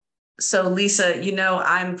So Lisa,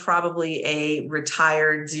 I'm probably a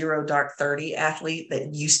retired zero dark 30 athlete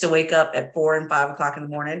that used to wake up at 4 and 5 o'clock in the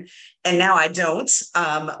morning. And now I don't.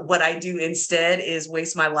 What I do instead is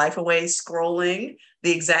waste my life away scrolling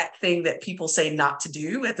the exact thing that people say not to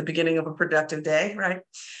do at the beginning of a productive day, right?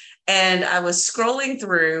 And I was scrolling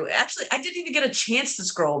through. Actually, I didn't even get a chance to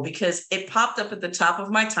scroll because it popped up at the top of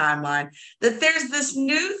my timeline that there's this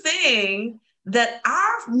new thing that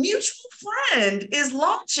our mutual friend is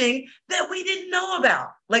launching that we didn't know about.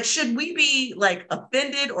 Like, should we be like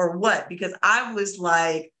offended or what? Because I was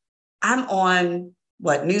like, I'm on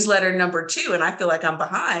newsletter number 2, and I feel like I'm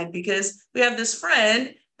behind because we have this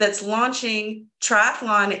friend that's launching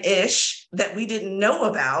triathlon-ish that we didn't know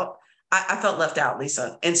about. I felt left out,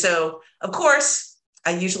 Lisa. And so, of course,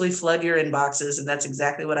 I usually flood your inboxes, and that's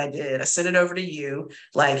exactly what I did. I sent it over to you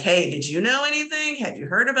like, hey, did you know anything? Had you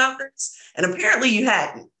heard about this? And apparently you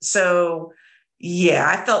hadn't. So, yeah,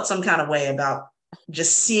 I felt some kind of way about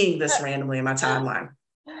just seeing this randomly in my timeline.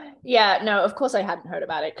 Yeah, no, of course I hadn't heard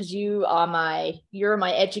about it because you're my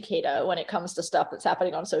educator when it comes to stuff that's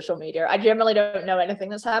happening on social media. I generally don't know anything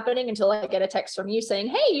that's happening until I get a text from you saying,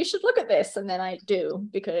 hey, you should look at this. And then I do,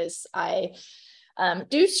 because I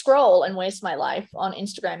do scroll and waste my life on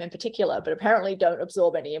Instagram in particular, but apparently don't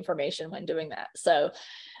absorb any information when doing that. So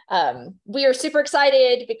we are super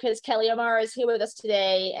excited because Kelly O'Mara is here with us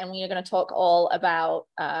today, and we are going to talk all about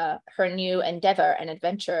her new endeavor and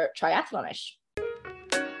adventure, Triathlonish.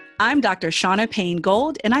 I'm Dr. Shauna Payne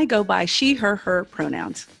Gold, and I go by she, her, her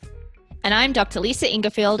pronouns. And I'm Dr. Lisa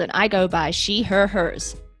Ingerfield, and I go by she, her,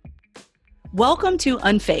 hers. Welcome to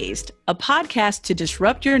Unfazed, a podcast to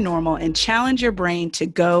disrupt your normal and challenge your brain to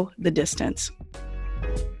go the distance.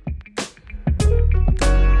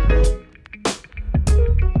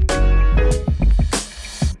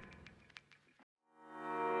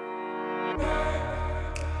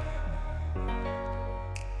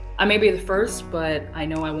 I may be the first, but I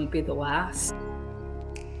know I won't be the last.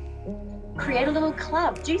 Create a little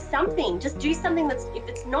club, do something. Just do something if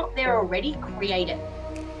it's not there already, create it.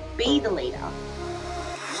 Be the leader.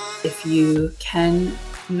 If you can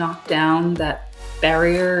knock down that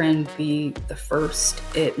barrier and be the first,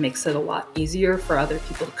 it makes it a lot easier for other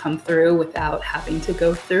people to come through without having to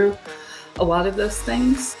go through a lot of those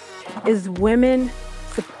things. Is women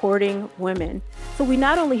supporting women. So we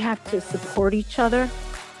not only have to support each other,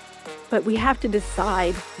 but we have to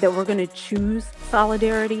decide that we're going to choose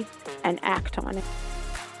solidarity and act on it.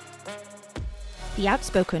 The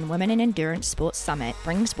Outspoken Women in Endurance Sports Summit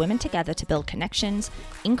brings women together to build connections,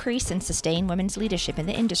 increase and sustain women's leadership in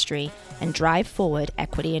the industry, and drive forward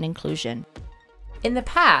equity and inclusion. In the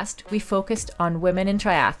past, we focused on women in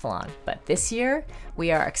triathlon, but this year,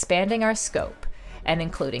 we are expanding our scope and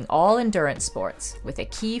including all endurance sports with a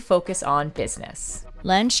key focus on business.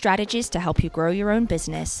 Learn strategies to help you grow your own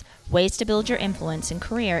business, ways to build your influence and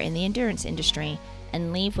career in the endurance industry,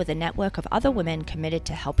 and leave with a network of other women committed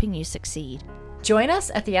to helping you succeed. Join us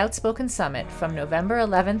at the Outspoken Summit from November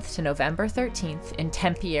 11th to November 13th in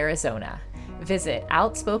Tempe, Arizona. Visit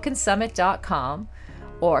outspokensummit.com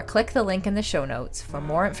or click the link in the show notes for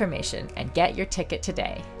more information and get your ticket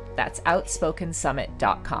today. That's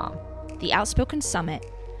outspokensummit.com. The Outspoken Summit.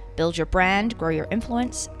 Build your brand, grow your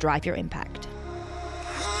influence, drive your impact.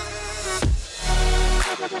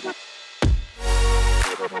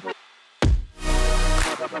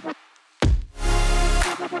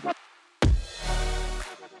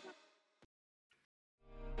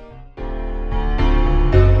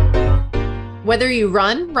 Whether you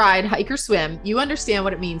run, ride, hike, or swim, you understand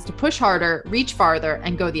what it means to push harder, reach farther,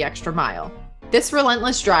 and go the extra mile. This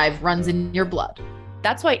relentless drive runs in your blood.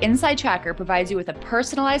 That's why Inside Tracker provides you with a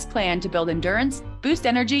personalized plan to build endurance, boost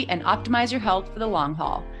energy, and optimize your health for the long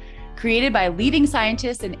haul. Created by leading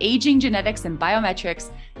scientists in aging genetics and biometrics,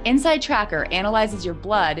 Inside Tracker analyzes your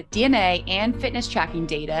blood, DNA, and fitness tracking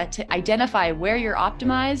data to identify where you're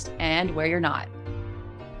optimized and where you're not.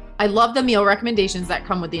 I love the meal recommendations that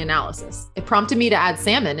come with the analysis. It prompted me to add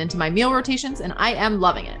salmon into my meal rotations, and I am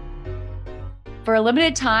loving it. For a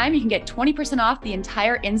limited time, you can get 20% off the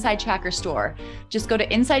entire Inside Tracker store. Just go to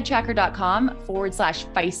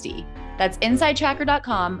insidetracker.com/feisty. That's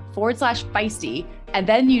insidetracker.com/feisty, and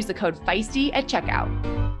then use the code feisty at checkout.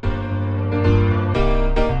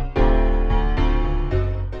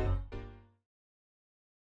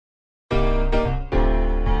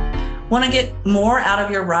 Want to get more out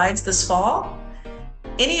of your rides this fall?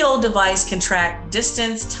 Any old device can track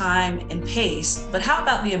distance, time, and pace, but how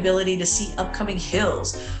about the ability to see upcoming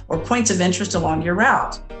hills or points of interest along your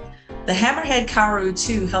route? The Hammerhead Karoo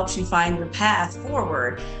 2 helps you find your path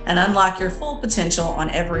forward and unlock your full potential on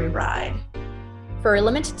every ride. For a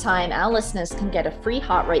limited time, our listeners can get a free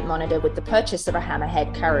heart rate monitor with the purchase of a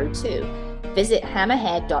Hammerhead Karoo 2. Visit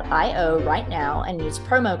hammerhead.io right now and use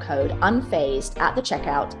promo code UNFAZED at the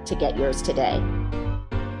checkout to get yours today.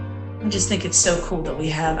 I just think it's so cool that we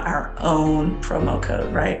have our own promo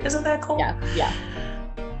code, right? Isn't that cool? Yeah.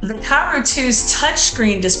 The Karoo 2's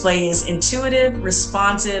touchscreen display is intuitive,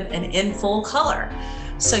 responsive, and in full color.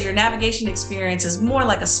 So your navigation experience is more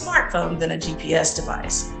like a smartphone than a GPS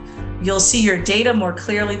device. You'll see your data more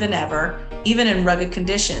clearly than ever, even in rugged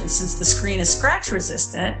conditions, since the screen is scratch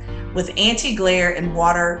resistant with anti-glare and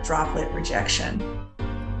water droplet rejection.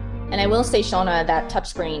 And I will say, Shauna, that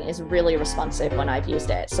touchscreen is really responsive when I've used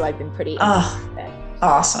it. So I've been pretty impressed with it.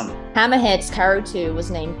 Awesome. Hammerhead's Karoo 2 was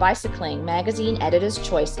named Bicycling Magazine Editor's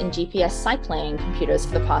Choice in GPS cycling computers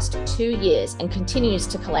for the past 2 years and continues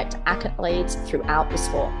to collect accolades throughout the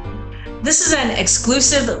sport. This is an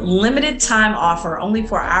exclusive limited time offer only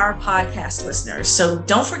for our podcast listeners. So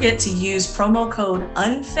don't forget to use promo code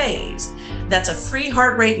UNFAZED. That's a free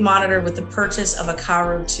heart rate monitor with the purchase of a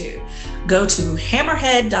Karoo 2. Go to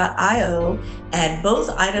hammerhead.io, add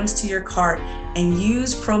both items to your cart, and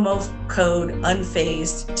use promo code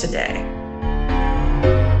UNFAZED today.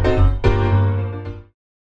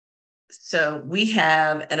 So we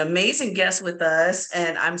have an amazing guest with us,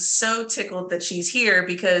 and I'm so tickled that she's here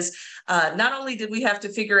because not only did we have to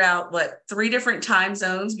figure out 3 different time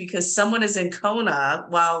zones because someone is in Kona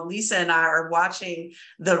while Lisa and I are watching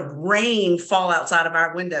the rain fall outside of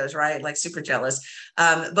our windows, right? Like super jealous.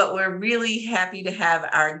 But we're really happy to have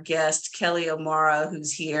our guest, Kelly O'Mara,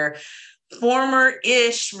 who's here.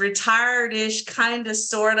 Former-ish, retired-ish, kind of,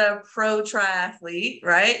 sort of pro triathlete,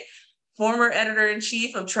 right? Former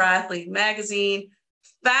editor-in-chief of Triathlete Magazine,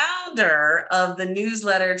 founder of the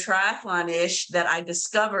newsletter Triathlon-ish that I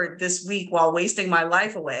discovered this week while wasting my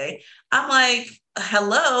life away. I'm like,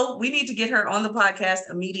 hello, we need to get her on the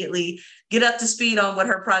podcast immediately, get up to speed on what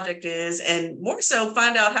her project is, and more so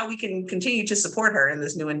find out how we can continue to support her in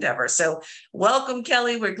this new endeavor. So welcome,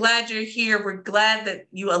 Kelly. We're glad you're here. We're glad that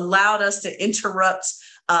you allowed us to interrupt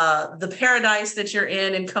the paradise that you're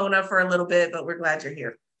in Kona for a little bit, but we're glad you're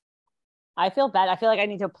here. I feel bad. I feel like I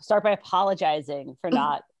need to start by apologizing for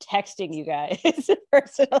not texting you guys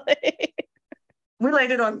personally. We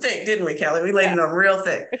laid it on thick, didn't we, Kelly? We laid it on real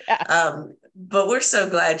thick. Yeah. But we're so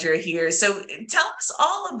glad you're here. So tell us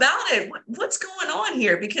all about it. What's going on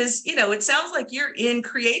here? Because, it sounds like you're in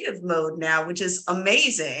creative mode now, which is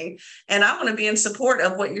amazing. And I want to be in support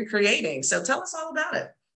of what you're creating. So tell us all about it.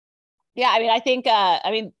 Yeah, I think,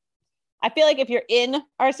 I feel like if you're in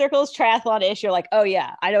our circles, triathlon-ish, you're like, oh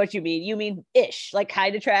yeah, I know what you mean. You mean ish, like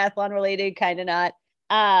kind of triathlon related, kind of not.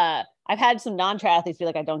 I've had some non-triathletes be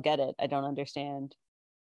like, I don't get it. I don't understand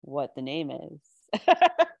what the name is.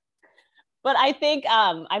 But I think,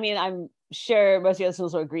 I'm sure most of the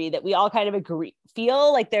listeners will agree that we all kind of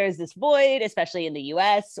feel like there's this void, especially in the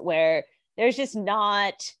US, where there's just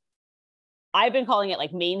not, I've been calling it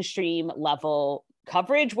like mainstream level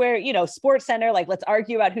coverage where, Sports Center, like let's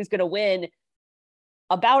argue about who's going to win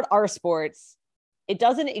about our sports. It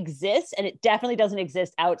doesn't exist. And it definitely doesn't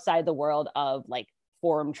exist outside the world of like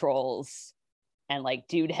forum trolls and like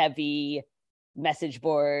dude heavy message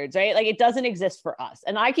boards, right? Like it doesn't exist for us.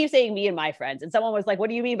 And I keep saying me and my friends, and someone was like, what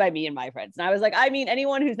do you mean by me and my friends? And I was like, I mean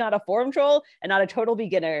anyone who's not a forum troll and not a total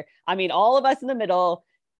beginner. I mean all of us in the middle.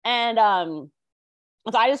 And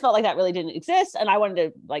so I just felt like that really didn't exist. And I wanted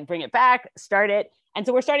to like bring it back, start it. And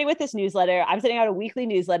so we're starting with this newsletter. I'm sending out a weekly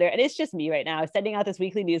newsletter, and it's just me right now sending out this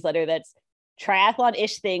weekly newsletter that's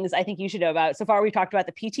triathlon-ish things I think you should know about. So far, we've talked about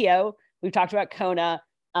the PTO. We've talked about Kona.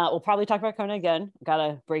 We'll probably talk about Kona again.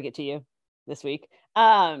 Gotta break it to you this week.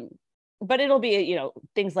 But it'll be,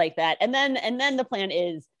 things like that. And then the plan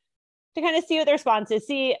is to kind of see what the response is,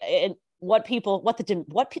 see what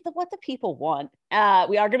the people want. We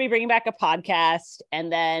are going to be bringing back a podcast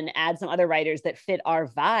and then add some other writers that fit our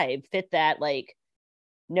vibe, fit that like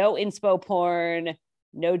no inspo porn,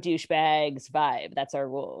 no douchebags vibe. That's our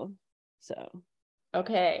rule. So,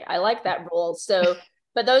 okay. I like that rule. So,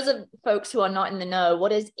 but those of folks who are not in the know,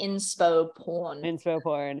 what is inspo porn? Inspo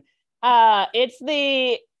porn.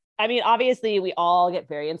 Obviously we all get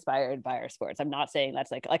very inspired by our sports. I'm not saying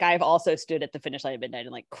that's like I've also stood at the finish line at midnight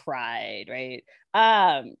and like cried, right?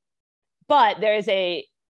 But there's a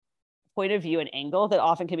point of view and angle that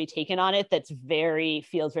often can be taken on it that's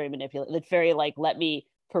feels very manipulative. It's very like, let me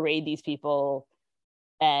parade these people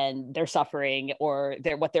and their suffering or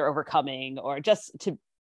what they're overcoming, or just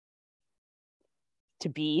to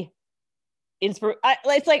be it's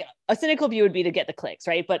like a cynical view would be to get the clicks,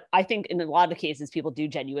 right? But I think in a lot of cases, people do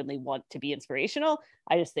genuinely want to be inspirational.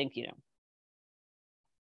 I just think,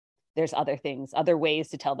 there's other things, other ways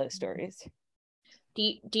to tell those stories.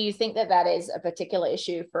 Do you think that is a particular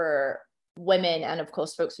issue for women and of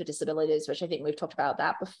course folks with disabilities, which I think we've talked about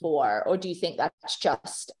that before, or do you think that's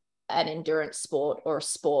just an endurance sport or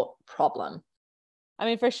sport problem? I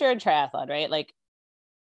mean, for sure, triathlon, right? Like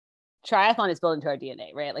triathlon is built into our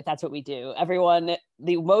DNA, right? Like that's what we do. Everyone,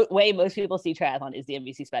 the way most people see triathlon is the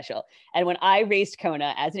NBC special. And when I raced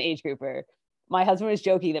Kona as an age grouper, my husband was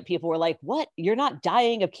joking that people were like, what? You're not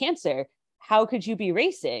dying of cancer. How could you be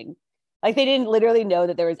racing? Like they didn't literally know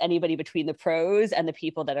that there was anybody between the pros and the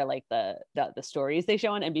people that are like the stories they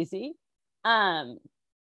show on NBC. And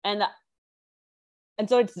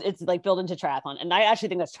so it's like built into triathlon. And I actually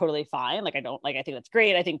think that's totally fine. Like I think that's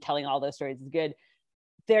great. I think telling all those stories is good.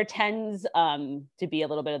 There tends to be a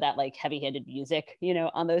little bit of that like heavy-handed music, you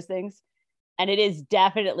know, on those things. And it is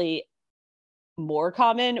definitely more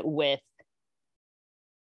common with,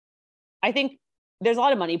 I think there's a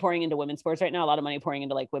lot of money pouring into women's sports right now, a lot of money pouring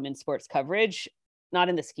into like women's sports coverage, not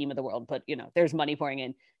in the scheme of the world, but you know, there's money pouring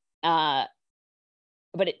in.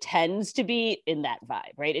 But it tends to be in that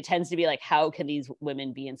vibe, right? It tends to be like, how can these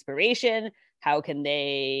women be inspiration? How can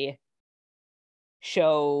they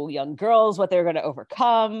show young girls what they're going to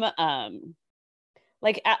overcome? Let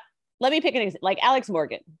me pick an example, like Alex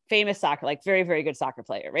Morgan, famous soccer, like very, very good soccer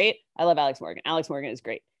player, right? I love Alex Morgan. Alex Morgan is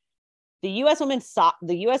great. The U.S. women's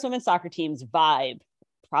soccer team's vibe,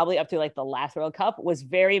 probably up to like the last World Cup, was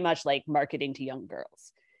very much like marketing to young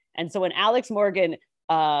girls. And so when Alex Morgan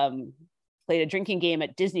played a drinking game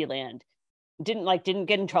at Disneyland, didn't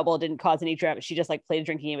get in trouble, didn't cause any drama. She just like played a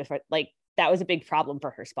drinking game with, like, that was a big problem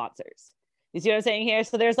for her sponsors. You see what I'm saying here?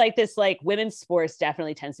 So there's like this, like, women's sports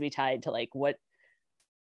definitely tends to be tied to like, what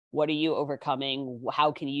are you overcoming?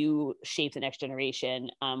 How can you shape the next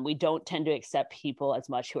generation? We don't tend to accept people as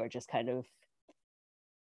much who are just kind of,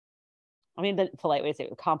 I mean, the polite way to say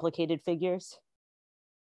it, complicated figures.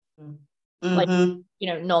 Mm-hmm. Like, you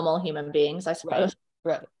know, normal human beings, I suppose.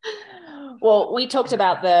 Right. Well, we talked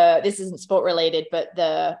about this isn't sport related, but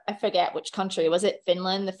I forget which country, was it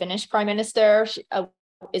Finland? The Finnish prime minister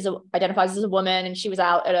identifies as a woman, and she was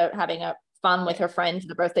out at having a fun with her friends at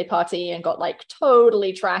a birthday party and got like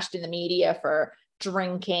totally trashed in the media for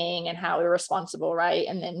drinking and how irresponsible, right?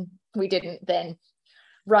 And then we didn't then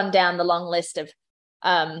run down the long list of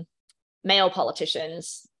male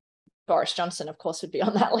politicians. Boris Johnson, of course, would be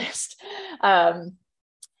on that list.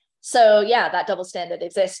 So yeah, that double standard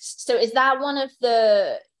exists. So is that one of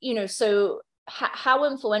the, you know, so how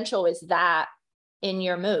influential is that in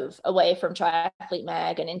your move away from Triathlete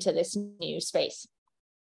Mag and into this new space?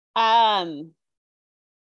 I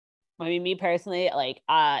mean, me personally, like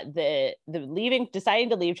deciding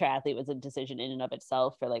to leave triathlete was a decision in and of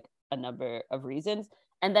itself for like a number of reasons.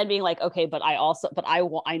 And then being like, okay, but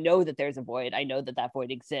I know that there's a void. I know that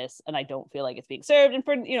void exists, and I don't feel like it's being served. And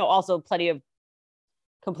for, you know, also plenty of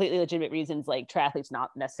completely legitimate reasons, like triathlete's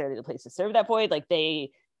not necessarily the place to serve that void. Like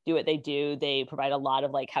they do what they do. They provide a lot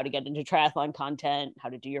of like how to get into triathlon content, how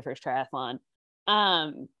to do your first triathlon.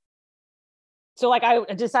 So like I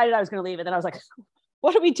decided I was going to leave, and then I was like,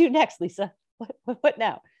 what do we do next, Lisa? What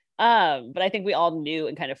now? But I think we all knew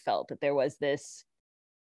and kind of felt that there was this,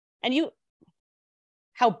 and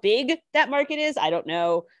how big that market is, I don't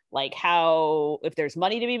know. Like if there's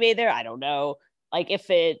money to be made there, I don't know. Like if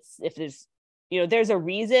there's, you know, there's a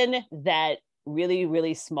reason that really,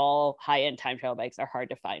 really small high-end time trial bikes are hard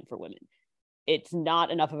to find for women. It's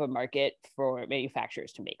not enough of a market for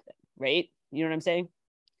manufacturers to make them, right? You know what I'm saying?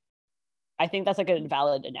 I think that's like a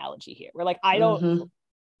valid analogy here. We're like,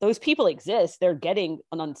 those people exist. They're getting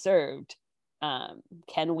unserved.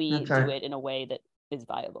 Can we do it in a way that is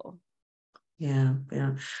viable? Yeah.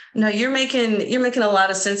 No, you're making a lot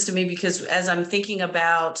of sense to me, because as I'm thinking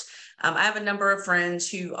about, I have a number of friends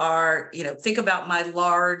who are, you know, think about my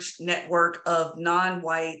large network of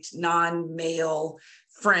non-white, non-male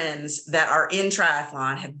friends that are in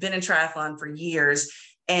triathlon, have been in triathlon for years,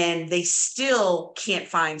 and they still can't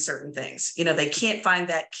find certain things. You know, they can't find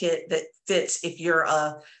that kit that fits if you're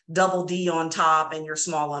a double D on top and you're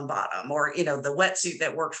small on bottom, or, you know, the wetsuit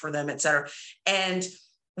that works for them, et cetera. And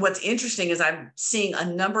what's interesting is I'm seeing a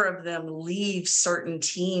number of them leave certain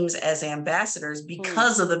teams as ambassadors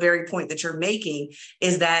because of the very point that you're making,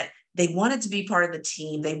 is that they wanted to be part of the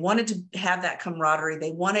team. They wanted to have that camaraderie.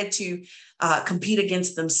 They wanted to compete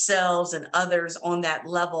against themselves and others on that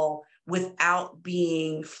level without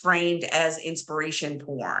being framed as inspiration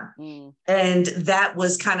porn. And that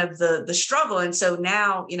was kind of the struggle. And so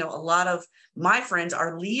now, you know, a lot of my friends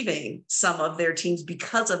are leaving some of their teams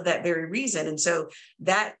because of that very reason. And so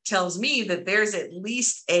that tells me that there's at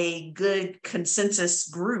least a good consensus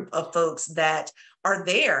group of folks that are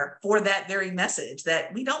there for that very message,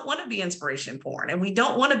 that we don't want to be inspiration porn, and we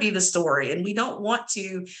don't want to be the story, and we don't want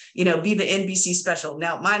to, be the NBC special.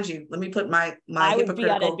 Now, mind you, let me put my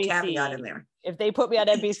hypocritical caveat in there. If they put me on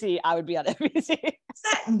NBC, I would be on NBC.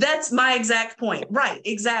 That's my exact point. Right.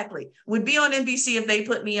 Exactly. Would be on NBC if they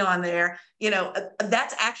put me on there.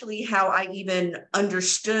 That's actually how I even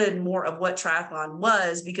understood more of what triathlon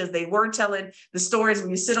was, because they were telling the stories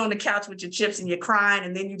when you sit on the couch with your chips and you're crying,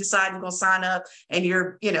 and then you decide you're going to sign up, and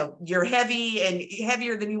you're heavy and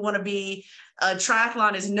heavier than you want to be.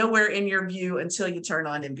 Triathlon is nowhere in your view until you turn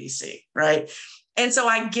on NBC. Right. And so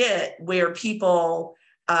I get where people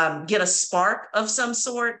get a spark of some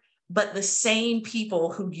sort, but the same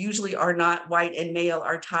people who usually are not white and male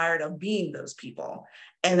are tired of being those people.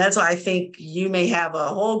 And that's why I think you may have a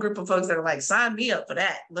whole group of folks that are like, sign me up for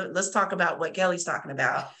that. Let's talk about what Kelly's talking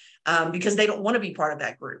about, because they don't want to be part of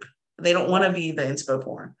that group. They don't want to be the inspo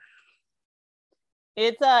porn.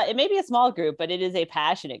 It may be a small group, but it is a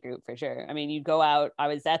passionate group for sure. I mean, you go out. I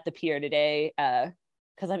was at the pier today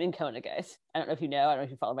because I'm in Kona, guys. I don't know if you know. I don't know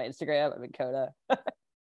if you follow my Instagram. I'm in Kona.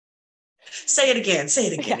 Say it again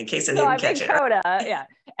in case I didn't catch it. Kona, yeah.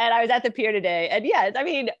 And I was at the pier today,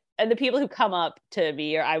 and and the people who come up to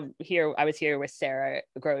me, or I was here with Sarah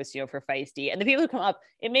Gross, for Feisty, and the people who come up,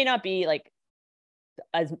 it may not be like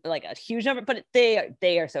as like a huge number, but they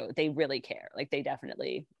really care. Like, they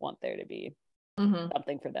definitely want there to be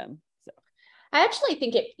something for them. So I actually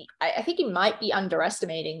think I think you might be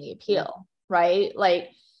underestimating the appeal, right? Like,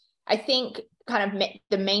 I think kind of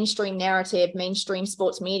the mainstream narrative, mainstream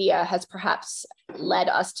sports media has perhaps led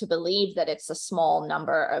us to believe that it's a small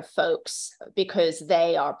number of folks because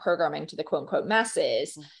they are programming to the quote unquote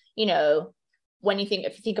masses. When if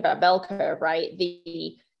you think about bell curve, right?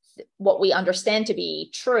 What we understand to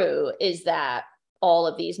be true is that all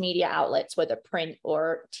of these media outlets, whether print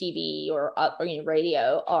or TV or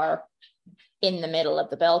radio, are in the middle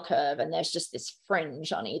of the bell curve, and there's just this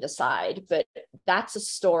fringe on either side. But that's a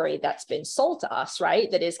story that's been sold to us,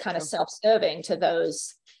 right? That is kind of self-serving to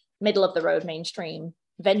those middle of the road mainstream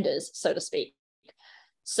vendors, so to speak.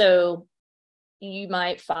 So you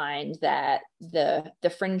might find that the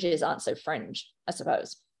fringes aren't so fringe, I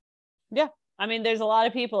suppose. Yeah. I mean, there's a lot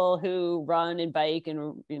of people who run and bike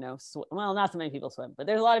and, well, not so many people swim, but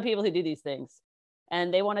there's a lot of people who do these things,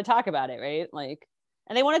 and they want to talk about it, right? Like,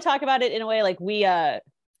 and they want to talk about it in a way like we,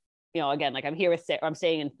 again, like I'm here with Sarah, I'm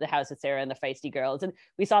staying in the house with Sarah and the Feisty girls, and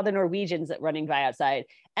we saw the Norwegians running by outside,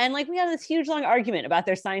 and like we had this huge long argument about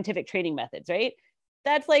their scientific training methods, right?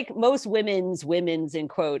 That's like most women's in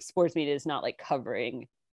quotes sports media is not like covering,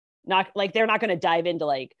 not like they're not going to dive into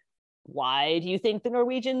like, why do you think the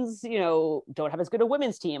Norwegians, don't have as good a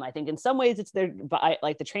women's team? I think in some ways it's their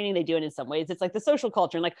like the training they do, and in some ways it's like the social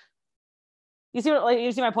culture, and like you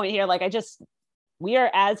see my point here. Like we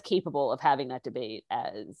are as capable of having that debate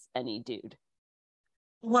as any dude.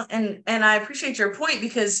 Well, and I appreciate your point,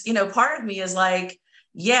 because, part of me is like,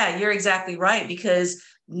 yeah, you're exactly right, because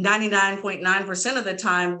 99.9% of the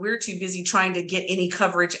time we're too busy trying to get any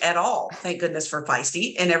coverage at all. Thank goodness for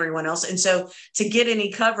Feisty and everyone else. And so to get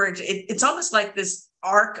any coverage, it's almost like this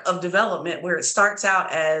arc of development where it starts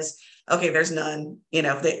out as, okay, there's none,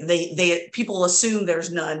 people assume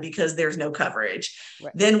there's none because there's no coverage.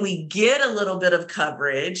 Right. Then we get a little bit of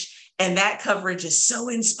coverage, and that coverage is so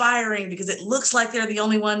inspiring because it looks like they're the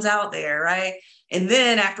only ones out there, right? And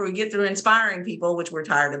then after we get through inspiring people, which we're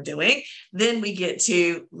tired of doing, then we get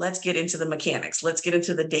to, let's get into the mechanics, let's get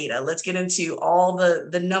into the data, let's get into all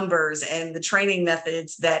the numbers and the training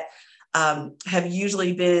methods that have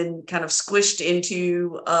usually been kind of squished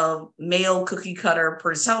into a male cookie cutter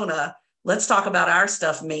persona. Let's talk about our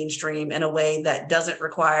stuff mainstream in a way that doesn't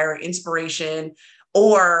require inspiration,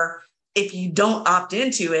 or if you don't opt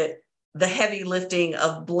into it, the heavy lifting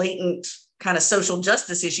of blatant kind of social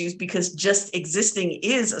justice issues, because just existing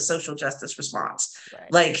is a social justice response.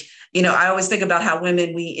 Right. Like, I always think about how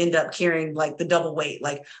women, we end up carrying like the double weight,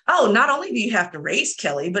 like, oh, not only do you have to race,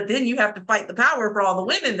 Kelly, but then you have to fight the power for all the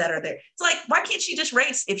women that are there. It's like, why can't she just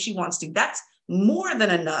race if she wants to? That's more than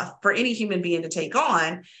enough for any human being to take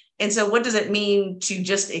on. And so what does it mean to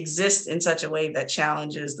just exist in such a way that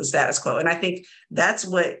challenges the status quo? And I think that's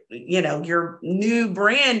what, your new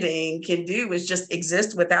branding can do, is just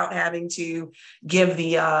exist without having to give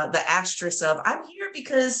the asterisk of, I'm here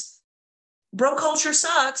because bro culture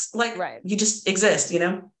sucks. Like, right. You just exist,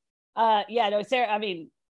 Sarah, I mean,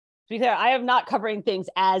 to be fair, I am not covering things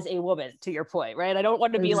as a woman, to your point, right? I don't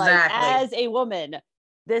want to be like, as a woman,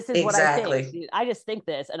 this is what I think. I just think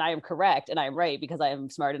this, and I am correct, and I am right because I am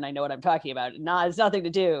smart and I know what I'm talking about. It's nothing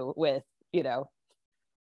to do with,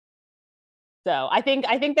 So I think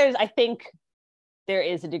there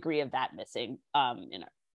is a degree of that missing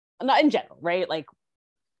not in general, right? Like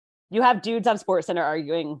you have dudes on Sports Center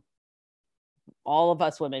arguing, all of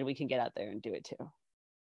us women, we can get out there and do it too.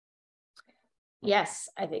 Yes,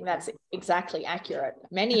 I think that's exactly accurate.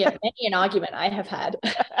 Many an argument I have had.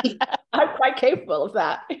 I'm quite capable of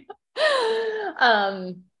that.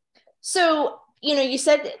 So, you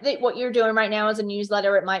said that what you're doing right now is a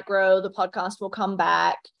newsletter. It might grow. The podcast will come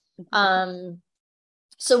back.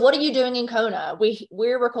 So what are you doing in Kona?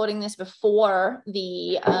 We're recording this before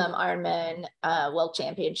the Ironman World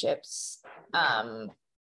Championships.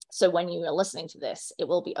 So when you are listening to this, it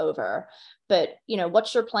will be over. But,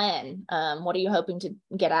 what's your plan? What are you hoping to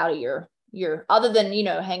get out of your other than,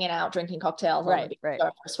 hanging out, drinking cocktails, right. Going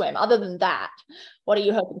for a swim? Other than that, what are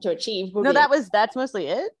you hoping to achieve? No, that's mostly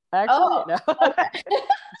it. Actually, no.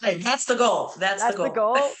 Hey, that's the goal. That's the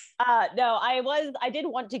goal. No, I did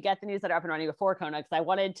want to get the newsletter up and running before Kona because I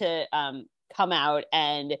wanted to come out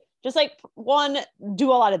and just like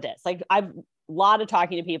do a lot of this. Like I've lot of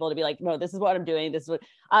talking to people to be like, no, this is what I'm doing. This is what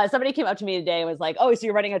somebody came up to me today and was like, oh, so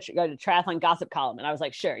you're running a triathlon gossip column. And I was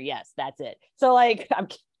like, sure. Yes, that's it. So like,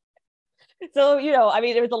 so,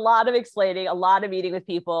 there was a lot of explaining, a lot of meeting with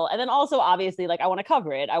people. And then also obviously like, I want to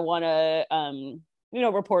cover it. I want to,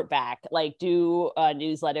 report back, like do a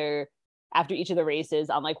newsletter after each of the races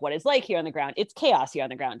on like what it's like here on the ground. It's chaos here on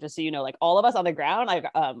the ground. Just so like all of us on the ground,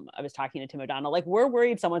 I was talking to Tim O'Donnell, like we're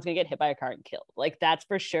worried someone's gonna get hit by a car and killed. Like that's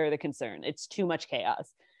for sure the concern. It's too much chaos.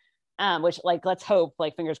 Which like, let's hope,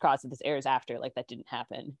 like fingers crossed that this airs after, like that didn't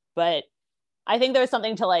happen. But I think there's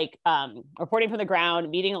something to like reporting from the ground,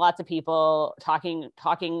 meeting lots of people, talking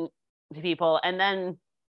to people. And then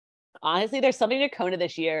honestly, there's something to Kona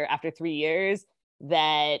this year after 3 years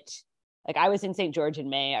that like I was in St. George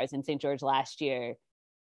in May. I was in St. George last year.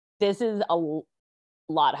 This is a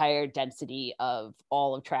lot higher density of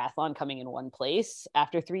all of triathlon coming in one place.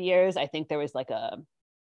 After 3 years, I think there was like a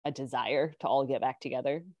desire to all get back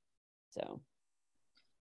together. So.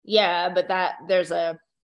 Yeah, but there's a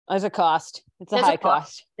cost. It's a high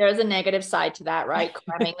cost. There's a negative side to that, right?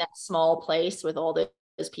 Cramming that small place with all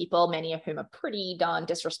those people, many of whom are pretty darn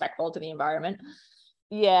disrespectful to the environment.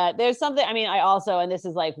 Yeah, there's something, I also, and this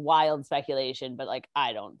is like wild speculation, but like,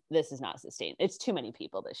 this is not sustained. It's too many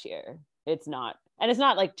people this year. It's not, and it's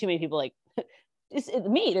not like too many people, like it's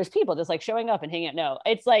there's people just like showing up and hanging out. No,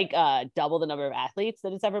 it's like double the number of athletes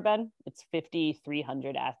that it's ever been. It's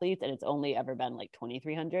 5,300 athletes and it's only ever been like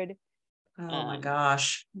 2,300. Oh my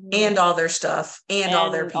gosh. And all their stuff and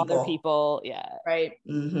all their people. Yeah. Right.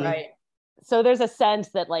 Mm-hmm. Right. So there's a sense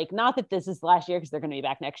that like, not that this is last year because they're going to be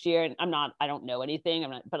back next year. And I don't know anything.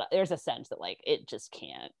 But there's a sense that like, it just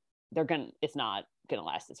can't, it's not going to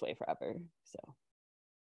last this way forever. So.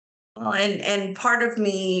 Well, and part of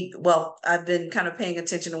me, I've been kind of paying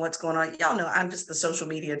attention to what's going on. Y'all know I'm just the social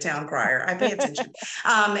media town crier. I pay attention.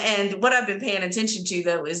 And what I've been paying attention to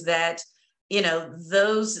though, is that,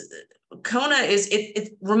 Kona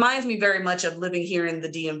it reminds me very much of living here in the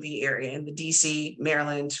DMV area, in the DC,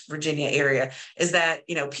 Maryland, Virginia area, is that,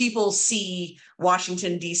 people see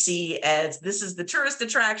Washington, DC as this is the tourist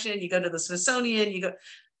attraction. You go to the Smithsonian,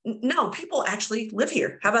 no, people actually live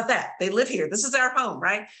here. How about that? They live here. This is our home,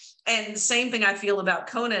 right? And the same thing I feel about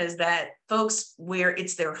Kona is that folks where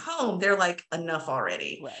it's their home, they're like, enough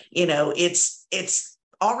already. Right. It's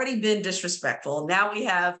already been disrespectful. Now we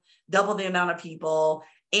have double the amount of people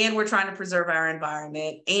and we're trying to preserve our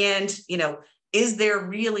environment. And, is there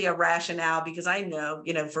really a rationale? Because I know,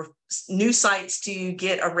 for new sites to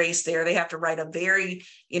get a race there, they have to write a very,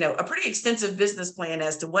 a pretty extensive business plan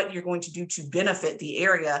as to what you're going to do to benefit the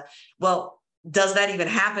area. Well, does that even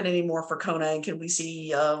happen anymore for Kona? And can we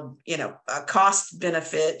see, a cost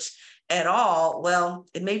benefit at all? Well,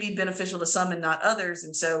 it may be beneficial to some and not others.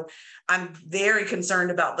 And so I'm very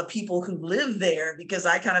concerned about the people who live there, because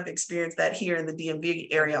I kind of experience that here in the DMV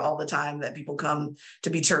area all the time, that people come to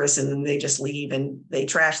be tourists and then they just leave and they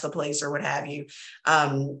trash the place or what have you.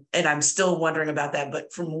 And I'm still wondering about that.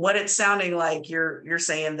 But from what it's sounding like, you're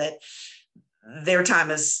saying that their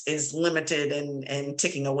time is limited and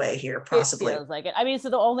ticking away here, possibly. It feels like it. So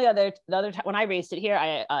the other time when I raced it here,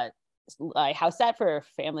 I house sat for a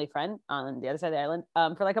family friend on the other side of the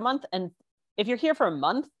island for like a month. And if you're here for a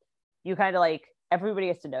month, you kind of like, everybody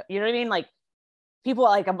gets to know, you know what I mean? Like people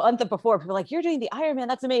like a month before, people are like, you're doing the Ironman,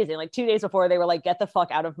 that's amazing. Like 2 days before, they were like, get the fuck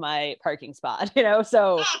out of my parking spot,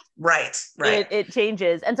 so right. It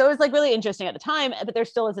changes. And so it was like really interesting at the time, but there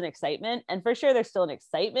still is an excitement, and for sure there's still an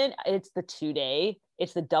excitement. It's the 2 day,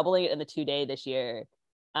 it's the doubling it in the 2 day this year.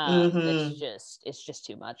 It's just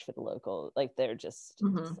too much for the local, like they're just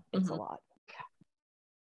it's a lot.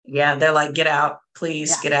 Yeah, they're like, get out,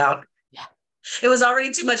 please. Get out. It was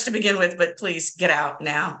already too much to begin with, but please get out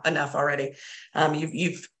now. Enough already.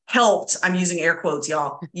 You've helped. I'm using air quotes,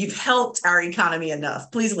 y'all. You've helped our economy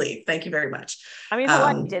enough. Please leave. Thank you very much. I mean,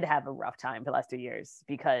 Hawaii did have a rough time for the last 2 years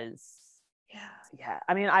because, yeah.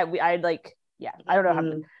 I mean, I like, yeah. I don't know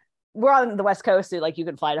how. We're on the West Coast, so like you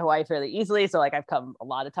can fly to Hawaii fairly easily. So like I've come a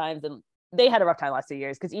lot of times, and they had a rough time last 2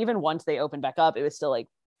 years because even once they opened back up, it was still like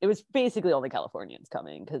it was basically only Californians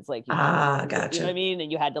coming because like gotcha. You know what I mean, and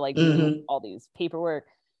you had to like do all these paperwork,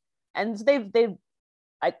 and so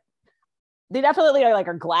they definitely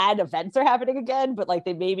are glad events are happening again, but like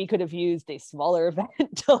they maybe could have used a smaller event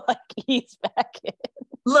to like ease back in.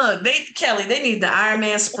 Look, Kelly, they need the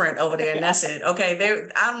Ironman sprint over there, and that's it. Okay,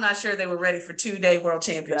 I'm not sure they were ready for 2-day world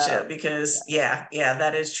championship because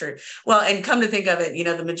that is true. Well, and come to think of it,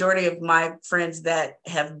 the majority of my friends that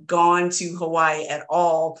have gone to Hawaii at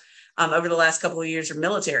all over the last couple of years are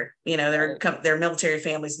military. They're military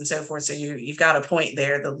families and so forth. So you've got a point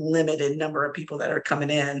there, the limited number of people that are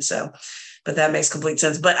coming in. So, but that makes complete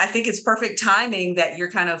sense. But I think it's perfect timing that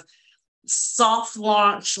you're kind of soft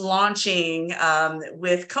launching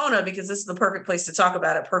with Kona, because this is the perfect place to talk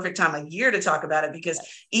about it, perfect time of year to talk about it, because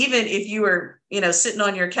even if you were sitting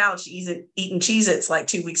on your couch eating Cheez-Its like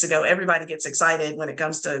 2 weeks ago, everybody gets excited when it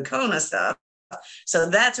comes to Kona stuff. So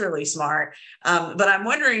that's really smart. But I'm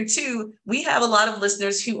wondering too, we have a lot of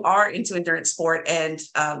listeners who are into endurance sport. And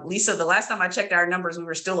Lisa, the last time I checked our numbers, we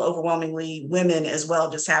were still overwhelmingly women as well,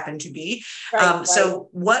 just happened to be. Right. So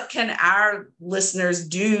what can our listeners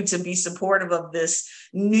do to be supportive of this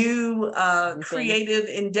new creative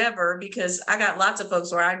endeavor? Because I got lots of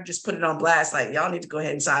folks where I just put it on blast, like, y'all need to go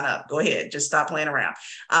ahead and sign up. Go ahead, just stop playing around.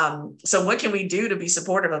 So what can we do to be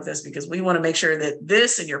supportive of this? Because we want to make sure that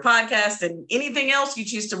this and your podcast and anything else you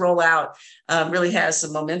choose to roll out really has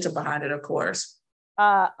some momentum behind it, of course.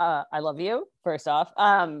 I love you, first off.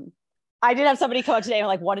 I did have somebody come up today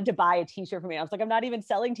and wanted to buy a t-shirt for me. I was like, I'm not even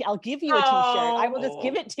selling I'll give you a t-shirt. I will just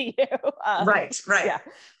give it to you. Right. Yeah.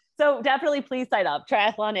 So definitely please sign up,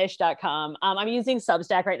 triathlonish.com. I'm using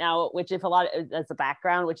Substack right now, which as a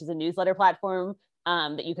background, which is a newsletter platform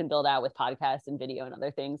that you can build out with podcasts and video and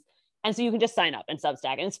other things. And so you can just sign up in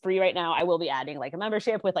Substack, and it's free right now. I will be adding a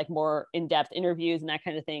membership with more in-depth interviews and that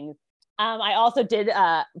kind of thing. I also did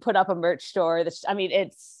put up a merch store. It's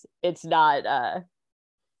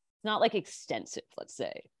not extensive, let's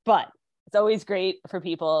say, but it's always great for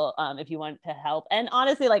people if you want to help. And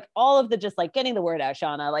honestly, all of the just getting the word out,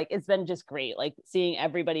 Shauna, it's been just great, seeing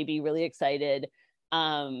everybody be really excited.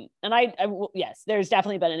 And yes, there's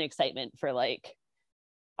definitely been an excitement for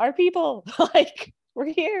our people, we're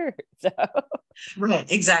here. So right,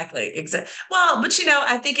 exactly. Well, but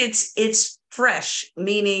I think it's fresh,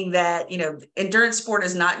 meaning that endurance sport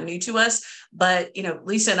is not new to us, but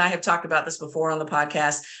Lisa and I have talked about this before on the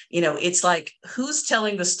podcast. It's who's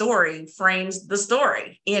telling the story frames the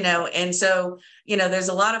story, and so there's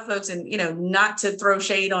a lot of folks, and not to throw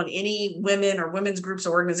shade on any women or women's groups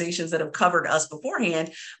or organizations that have covered us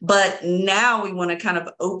beforehand, but now we want to kind of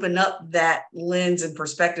open up that lens and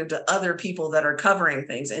perspective to other people that are covering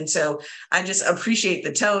things. And so I just appreciate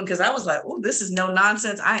the tone, because I was like, oh, this is no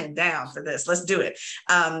nonsense. I am down for this. Let's do it.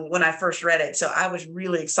 When I first read it. So I was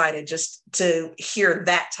really excited just to hear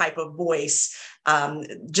that type of voice,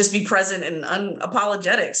 just be present and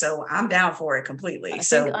unapologetic. So I'm down for it completely. I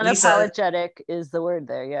think unapologetic is the word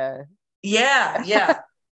there. Yeah.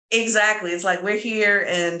 Exactly. It's we're here,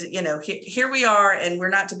 and here we are, and we're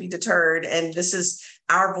not to be deterred. And this is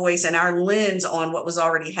our voice and our lens on what was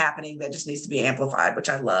already happening that just needs to be amplified, which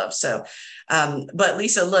I love. So, but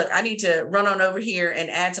Lisa, look, I need to run on over here and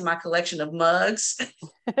add to my collection of mugs.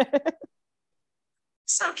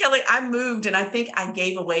 So Kelly, I moved, and I think I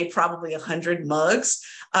gave away probably 100 mugs.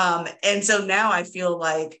 And so now I feel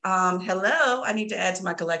hello, I need to add to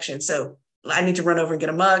my collection. So I need to run over and get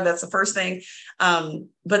a mug. That's the first thing.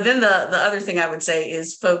 But then the other thing I would say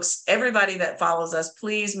is, folks, everybody that follows us,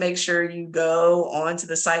 please make sure you go onto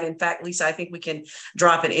the site. In fact, Lisa, I think we can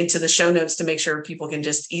drop it into the show notes to make sure people can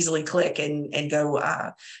just easily click and go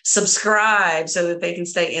subscribe so that they can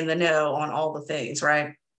stay in the know on all the things,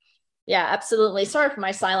 right? Yeah, absolutely. Sorry for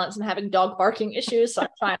my silence. I'm having dog barking issues, so I'm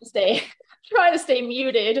trying to stay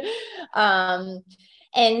muted.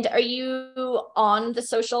 And are you on the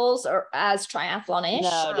socials or as Triathlonish?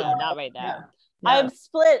 No, not right now. No. I'm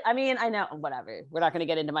split. I mean, I know, whatever. We're not going to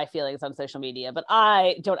get into my feelings on social media, but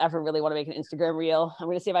I don't ever really want to make an Instagram reel. I'm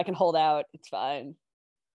going to see if I can hold out. It's fine.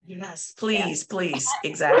 Yes, please.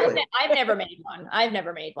 Exactly. I've never made one.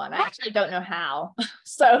 I actually don't know how.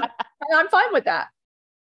 So I'm fine with that.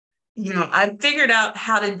 I figured out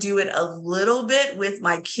how to do it a little bit with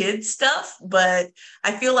my kids stuff, but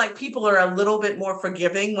I feel like people are a little bit more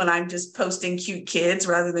forgiving when I'm just posting cute kids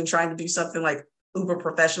rather than trying to do something like uber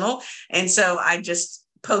professional. And so I just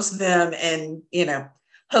post them and,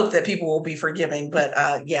 hope that people will be forgiving.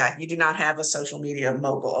 But yeah, you do not have a social media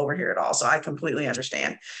mogul over here at all. So I completely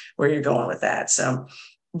understand where you're going with that. So,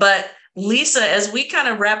 but Lisa, as we kind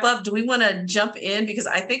of wrap up, do we want to jump in? Because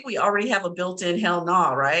I think we already have a built-in hell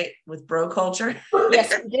nah, right? With bro culture.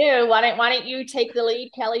 Yes, we do. Why don't you take the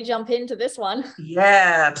lead, Kelly, jump into this one?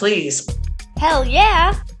 Yeah, please. Hell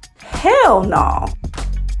yeah. Hell no.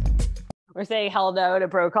 We're saying hell no to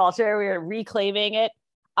bro culture. We're reclaiming it.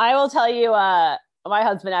 I will tell you, my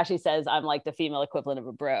husband actually says I'm like the female equivalent of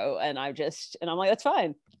a bro. And I'm like, that's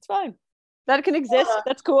fine. It's fine. That can exist.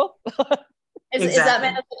 That's cool. Is that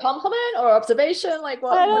meant as a compliment or observation? Like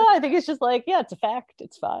what? I don't know. I think it's just like, yeah, it's a fact.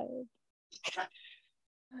 It's fine.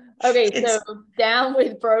 Okay, so down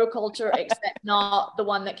with bro culture, except not the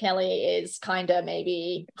one that Kelly is kind of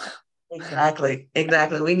maybe. Exactly.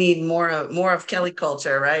 We need more of Kelly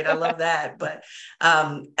culture, right? I love that. But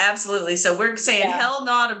absolutely. So we're saying hell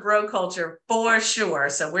no to bro culture for sure.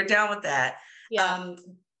 So we're down with that. Yeah.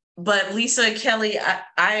 But Lisa and Kelly,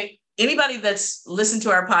 I anybody that's listened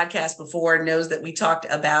to our podcast before knows that we talked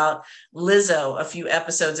about Lizzo a few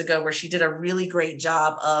episodes ago, where she did a really great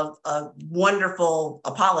job of a wonderful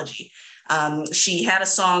apology. She had a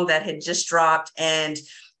song that had just dropped, and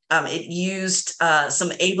it used some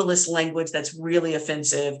ableist language that's really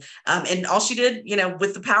offensive. And all she did,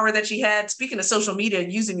 with the power that she had, speaking of social media,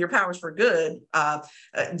 using your powers for good,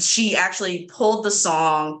 she actually pulled the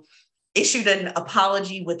song, issued an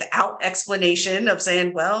apology without explanation of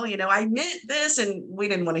saying, well, I meant this, and we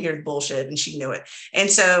didn't want to hear the bullshit, and she knew it. And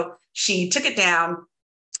so she took it down,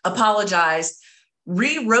 apologized,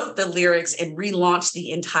 rewrote the lyrics, and relaunched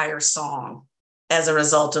the entire song as a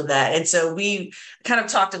result of that. And so we kind of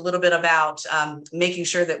talked a little bit about making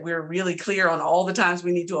sure that we're really clear on all the times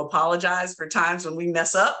we need to apologize for times when we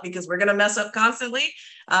mess up, because we're going to mess up constantly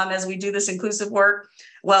as we do this inclusive work.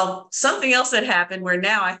 Well, something else that happened where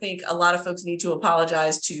now I think a lot of folks need to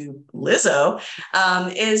apologize to Lizzo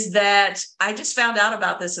is that I just found out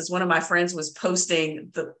about this as one of my friends was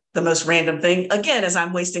posting the most random thing, again, as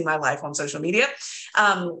I'm wasting my life on social media.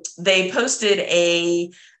 They posted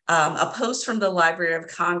a post from the Library of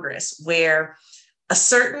Congress where a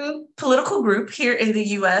certain political group here in the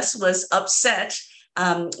US was upset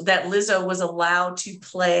that Lizzo was allowed to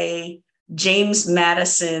play James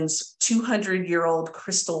Madison's 200-year-old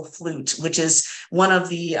crystal flute, which is one of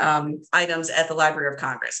the items at the Library of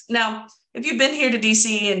Congress. Now, if you've been here to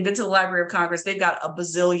DC and been to the Library of Congress, they've got a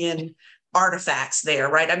bazillion artifacts there,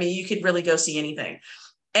 right? I mean, you could really go see anything.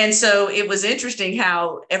 And so it was interesting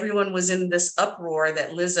how everyone was in this uproar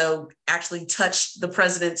that Lizzo actually touched the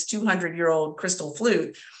president's 200-year-old crystal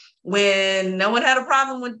flute, when no one had a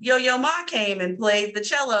problem when Yo-Yo Ma came and played the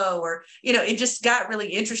cello, or, it just got really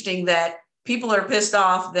interesting that people are pissed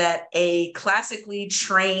off that a classically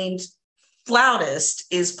trained flautist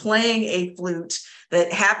is playing a flute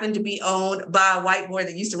that happened to be owned by a white boy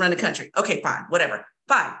that used to run the country. Okay, fine, whatever,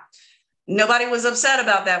 fine. Nobody was upset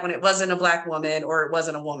about that when it wasn't a Black woman or it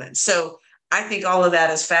wasn't a woman. So I think all of that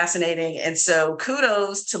is fascinating. And so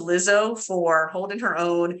kudos to Lizzo for holding her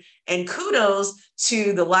own, and kudos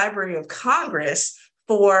to the Library of Congress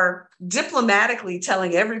for diplomatically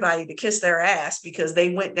telling everybody to kiss their ass, because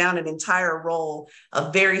they went down an entire roll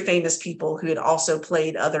of very famous people who had also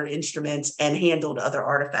played other instruments and handled other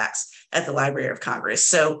artifacts at the Library of Congress.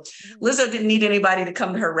 So Lizzo didn't need anybody to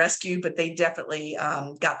come to her rescue, but they definitely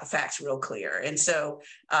got the facts real clear. And so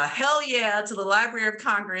hell yeah to the Library of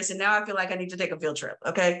Congress. And now I feel like I need to take a field trip.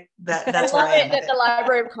 Okay. That's where I am. That the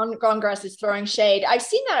Library of Congress is throwing shade. I've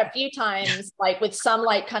seen that a few times, like with some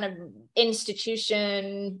like kind of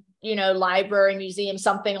institution, library, museum,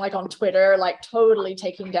 something like on Twitter, like totally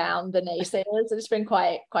taking down the naysayers. It's been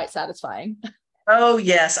quite satisfying. Oh,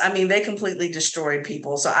 yes. I mean, they completely destroyed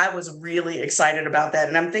people. So I was really excited about that.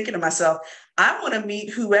 And I'm thinking to myself, I want to meet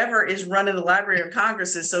whoever is running the Library of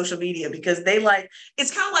Congress's social media, because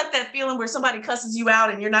it's kind of like that feeling where somebody cusses you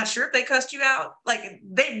out and you're not sure if they cussed you out. Like,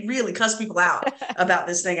 they really cuss people out about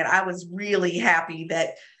this thing. And I was really happy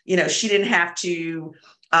that, she didn't have to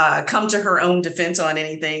come to her own defense on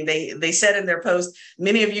anything. They said in their post,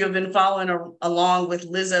 many of you have been following along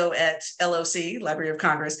with Lizzo at LOC, Library of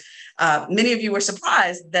Congress. Many of you were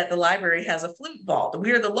surprised that the library has a flute vault.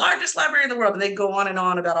 We are the largest library in the world. And they go on and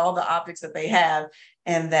on about all the objects that they have,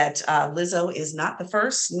 and that Lizzo is not the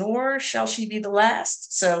first, nor shall she be the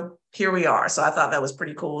last. So here we are. So I thought that was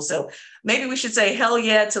pretty cool. So maybe we should say hell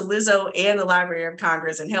yeah to Lizzo and the Library of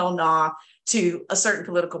Congress, and hell nah to a certain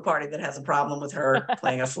political party that has a problem with her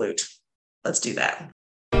playing a flute. Let's do that.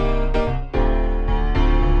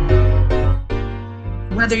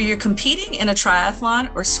 Whether you're competing in a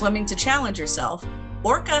triathlon or swimming to challenge yourself,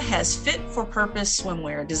 Orca has fit-for-purpose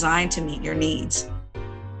swimwear designed to meet your needs.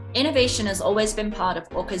 Innovation has always been part of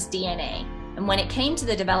Orca's DNA, and when it came to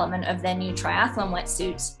the development of their new triathlon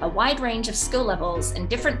wetsuits, a wide range of skill levels and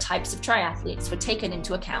different types of triathletes were taken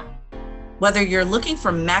into account. Whether you're looking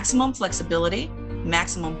for maximum flexibility,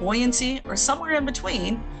 maximum buoyancy, or somewhere in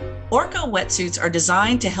between, Orca wetsuits are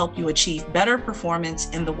designed to help you achieve better performance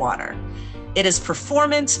in the water. It is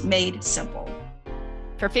performance made simple.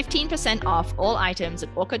 For 15% off all items at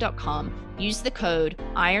orca.com, use the code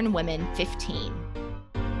IRONWOMEN15.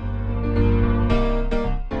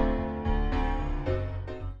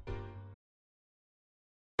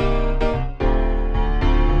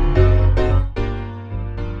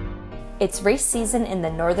 It's race season in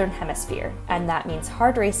the Northern Hemisphere, and that means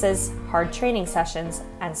hard races, hard training sessions,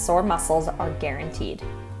 and sore muscles are guaranteed.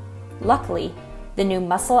 Luckily, the new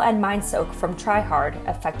Muscle and Mind Soak from TryHard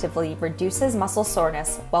effectively reduces muscle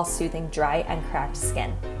soreness while soothing dry and cracked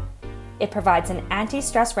skin. It provides an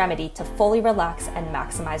anti-stress remedy to fully relax and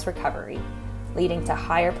maximize recovery, leading to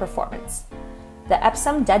higher performance. The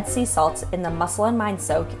Epsom Dead Sea salts in the Muscle and Mind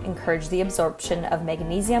Soak encourage the absorption of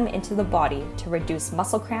magnesium into the body to reduce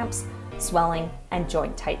muscle cramps, swelling, and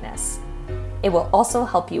joint tightness. It will also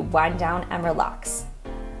help you wind down and relax.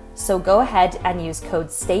 So go ahead and use code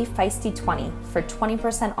STAYFEISTY20 for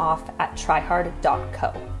 20% off at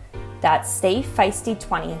tryhard.co. That's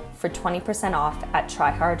STAYFEISTY20 for 20% off at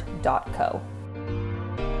tryhard.co.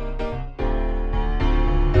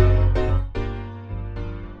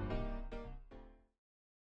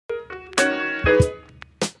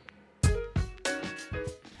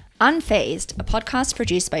 Unfazed, a podcast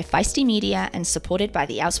produced by Feisty Media and supported by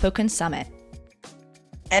the Outspoken Summit.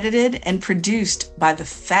 Edited and produced by the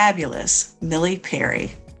fabulous Millie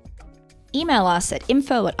Perry. Email us at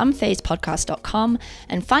info@unfazedpodcast.com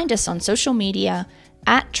and find us on social media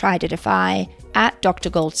at Try to Defy, at Dr.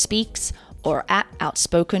 Gold Speaks, or at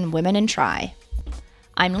Outspoken Women in Try.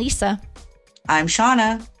 I'm Lisa. I'm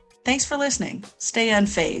Shauna. Thanks for listening. Stay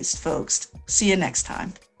unfazed, folks. See you next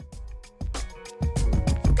time.